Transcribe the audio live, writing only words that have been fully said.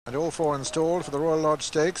And all four installed for the Royal Lodge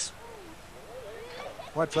Stakes.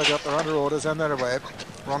 White flag up, they're under orders and they're away.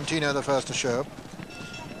 Rontino the first to show.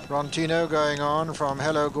 Rontino going on from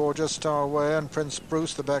Hello Gorgeous, Starway and Prince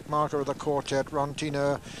Spruce, the back marker of the quartet.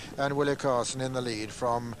 Rontino and Willie Carson in the lead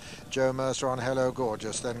from Joe Mercer on Hello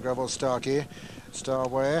Gorgeous. Then Greville Starkey,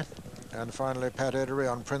 Starway, and finally Pat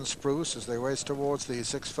Edery on Prince Spruce as they race towards the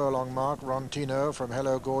 6 furlong mark. Rontino from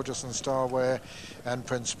Hello Gorgeous and Starway and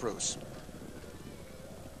Prince Spruce.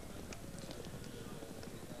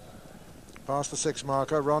 Past the 6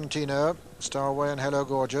 marker, Rontino, Starway and Hello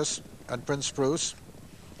Gorgeous and Prince Spruce.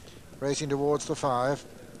 Racing towards the 5,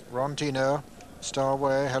 Rontino,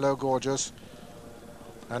 Starway, Hello Gorgeous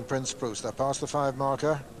and Prince Spruce. They're past the 5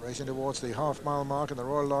 marker, racing towards the half-mile mark in the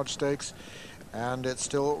Royal Lodge Stakes, and it's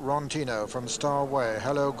still Rontino from Starway,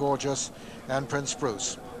 Hello Gorgeous and Prince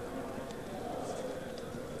Spruce.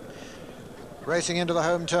 Racing into the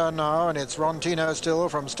home turn now, and it's Rontino still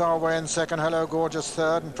from Starway in 2nd, Hello Gorgeous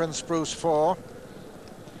 3rd and Prince Spruce 4.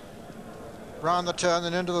 Round the turn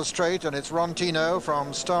and into the straight, and it's Rontino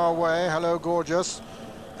from Starway, Hello Gorgeous.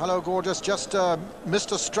 Hello Gorgeous just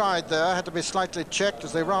missed a stride there, had to be slightly checked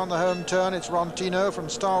as they round the home turn. It's Rontino from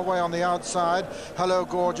Starway on the outside, Hello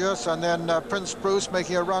Gorgeous, and then Prince Spruce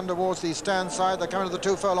making a run towards the stand side. They're coming to the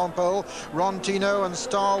 2 furlong pole. Rontino and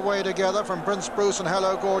Starway together from Prince Spruce and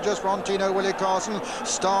Hello Gorgeous. Rontino, Willie Carson,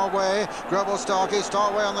 Starway, Greville Starkey,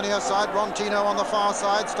 Starway on the near side, Rontino on the far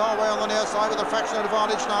side, Starway on the near side with a fractional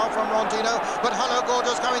advantage now from Rontino, but Hello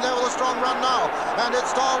Gorgeous coming there with a strong run now, and it's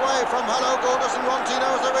Starway from Hello Gorgeous and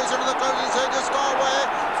Rontino as they race into the closing stages. Starway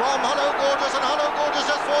from Hello Gorgeous, and Hello Gorgeous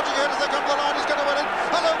just forging ahead as they come to the line. He's going to win it.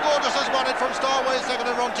 Hello Gorgeous has won it from Starway 2nd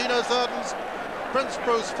and Rontino 3rd and Prince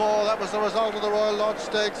Spruce 4. That was the result of the Royal Lodge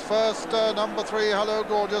Stakes. First, number 3, Hello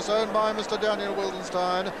Gorgeous, owned by Mr. Daniel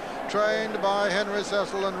Wildenstein, trained by Henry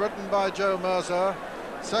Cecil and written by Joe Mercer.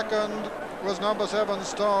 Second was number 7,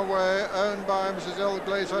 Starway, owned by Mrs. L.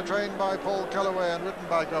 Glazer, trained by Paul Calloway and written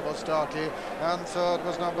by Greville Starkey. And third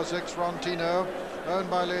was number 6, Rontino, owned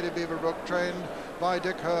by Lady Beaverbrook, trained by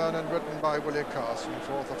Dick Hearn and written by Willie Carson.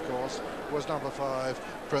 Fourth, of course, was number 5,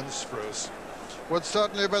 Prince Spruce. Would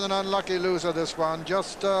certainly have been an unlucky loser, this one.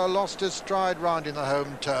 Just lost his stride rounding the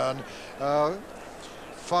home turn.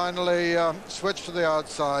 Finally switched to the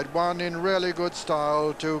outside, won in really good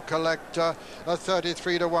style to collect a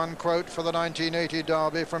 33-to-1 quote for the 1980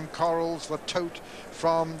 Derby from Corals, the tote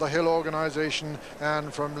from the Hill organisation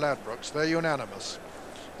and from Ladbrokes. They're unanimous.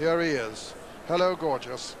 Here he is, Hello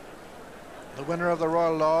Gorgeous, the winner of the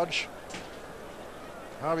Royal Lodge.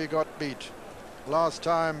 How he got beat last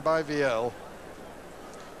time by VL,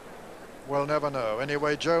 we'll never know.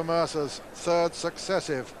 Anyway, Joe Mercer's 3rd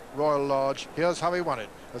successive Royal Lodge. Here's how he won it,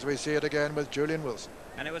 as we see it again with Julian Wilson.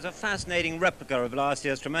 And it was a fascinating replica of last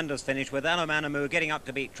year's tremendous finish, with Alomanamu getting up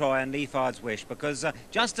to beat Troy and Leafard's Wish, because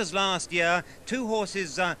just as last year, 2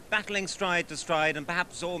 horses battling stride to stride and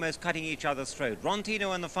perhaps almost cutting each other's throat. Rontino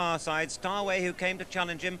on the far side, Starway, who came to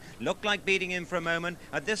challenge him, looked like beating him for a moment.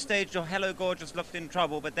 At this stage, Hello Gorgeous looked in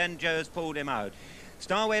trouble, but then Joe's pulled him out.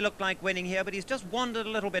 Starway looked like winning here, but he's just wandered a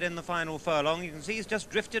little bit in the final furlong. You can see he's just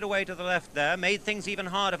drifted away to the left there, made things even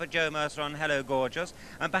harder for Joe Mercer on Hello Gorgeous.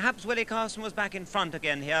 And perhaps Willie Carson was back in front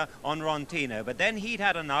again here on Rontino, but then he'd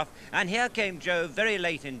had enough, and here came Joe very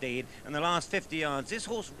late indeed in the last 50 yards. This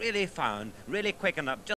horse really found, really quickened up.